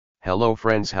Hello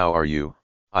friends, how are you?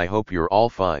 I hope you're all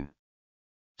fine.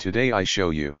 Today I show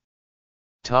you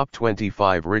top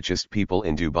 25 richest people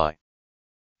in Dubai.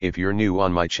 If you're new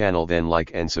on my channel, then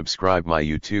like and subscribe my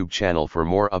YouTube channel for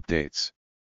more updates.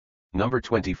 Number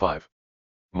 25.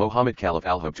 Mohammed Khalaf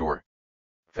Al Habtoor,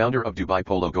 founder of Dubai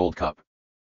Polo Gold Cup.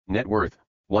 Net worth,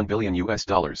 $1 billion.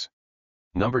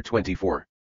 Number 24.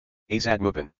 Azad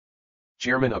Moopen,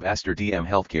 chairman of Aster DM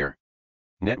Healthcare.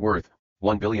 Net worth,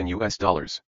 $1 billion.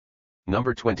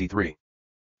 Number 23.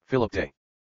 Philip Day,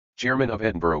 chairman of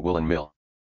Edinburgh Woolen Mill.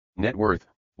 Net worth,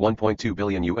 $1.2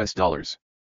 billion.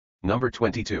 Number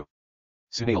 22.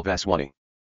 Sunil Vaswani,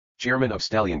 chairman of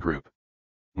Stallion Group.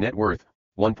 Net worth,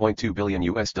 $1.2 billion.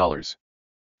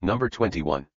 Number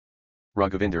 21.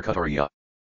 Raghavinder Kataria,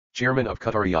 chairman of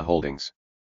Kataria Holdings.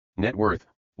 Net worth,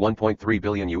 $1.3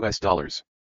 billion.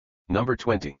 Number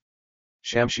 20.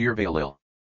 Shamsheer Vailil,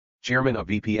 chairman of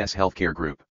BPS Healthcare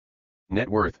Group. Net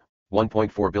worth,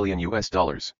 $1.4 billion.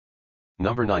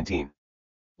 Number 19.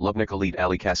 Lubna Khalid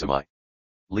Ali Kasimi,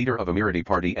 leader of Emirati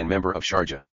Party and member of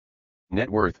Sharjah. Net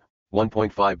worth,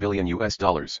 $1.5 billion.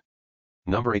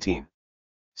 Number 18.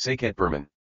 Saikat Burman,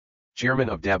 chairman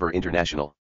of Dabur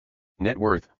International. Net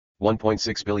worth,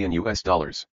 $1.6 billion.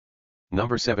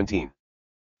 Number 17.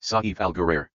 Saif Al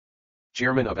Ghurair,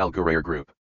 chairman of Al Ghurair Group.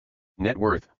 Net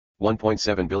worth,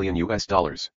 $1.7 billion.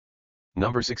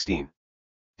 Number 16.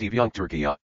 Devyang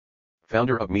Turkiya,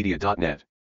 founder of Media.net.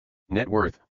 Net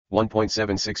worth,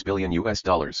 $1.76 billion.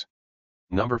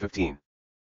 Number 15.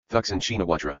 Thuksan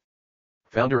Shinawatra,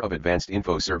 founder of Advanced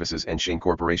Info Services and Shane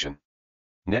Corporation.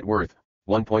 Net worth,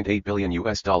 $1.8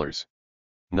 billion.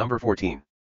 Number 14.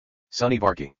 Sunny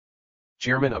Varki,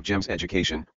 chairman of GEMS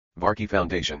Education, Varki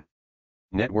Foundation.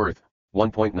 Net worth,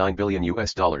 $1.9 billion.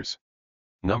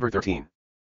 Number 13.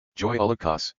 Joy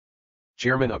Alukas,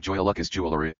 chairman of Joy Alukas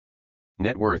Jewelry.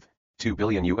 Net worth, $2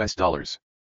 billion.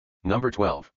 Number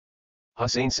 12.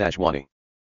 Hussein Sajwani,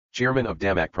 chairman of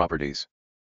Damac Properties.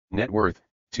 Net worth,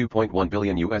 $2.1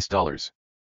 billion.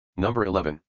 Number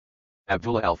 11.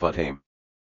 Abdullah Al Futtaim,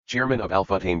 chairman of Al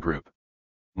Futtaim Group.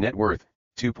 Net worth,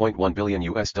 $2.1 billion.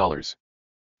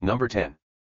 Number 10.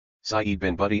 Saeed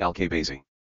bin Buddy Al Khabazi,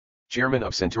 chairman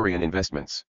of Centurion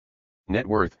Investments. Net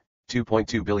worth,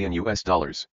 $2.2 billion.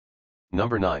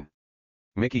 Number 9.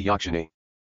 Mickey Yakshani,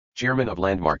 chairman of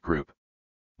Landmark Group.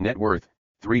 Net worth,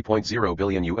 $3.0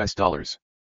 billion.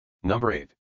 Number 8.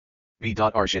 B.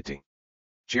 Arshitti,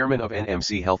 chairman of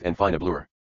NMC Health and Finablur.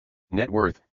 Net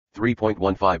worth,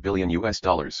 $3.15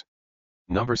 billion.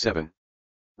 Number 7.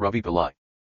 Ravi Pillai,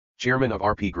 chairman of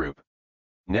RP Group.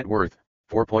 Net worth,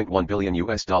 $4.1 billion.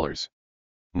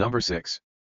 Number 6.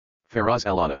 Faraz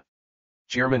Alana,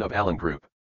 chairman of Allen Group.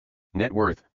 Net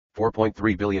worth,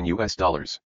 $4.3 billion.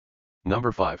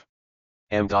 Number 5.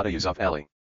 M. Yusuf Ali,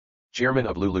 chairman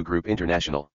of Lulu Group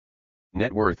International.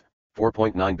 Net worth,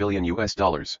 $4.9 billion.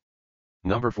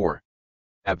 Number 4.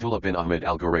 Abdullah bin Ahmed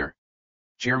Al Ghurair,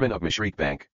 chairman of Mashreq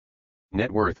Bank.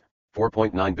 Net worth,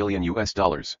 $4.9 billion.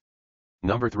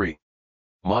 Number 3.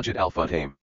 Majid Al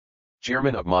Futtaim,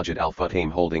 chairman of Majid Al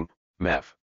Futtaim Holding,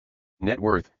 MAF. Net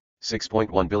worth,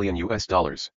 $6.1 billion.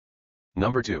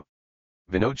 Number 2.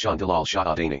 Vinod Chandalal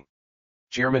Shah Adani,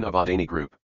 chairman of Adani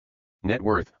Group. Net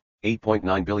worth,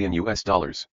 $8.9 billion.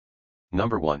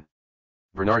 Number 1.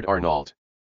 Bernard Arnault,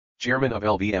 chairman of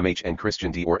LVMH and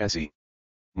Christian Dior SE.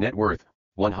 Net worth,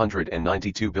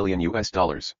 $192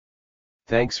 billion.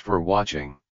 Thanks for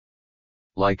watching.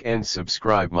 Like and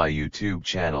subscribe my YouTube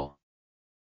channel.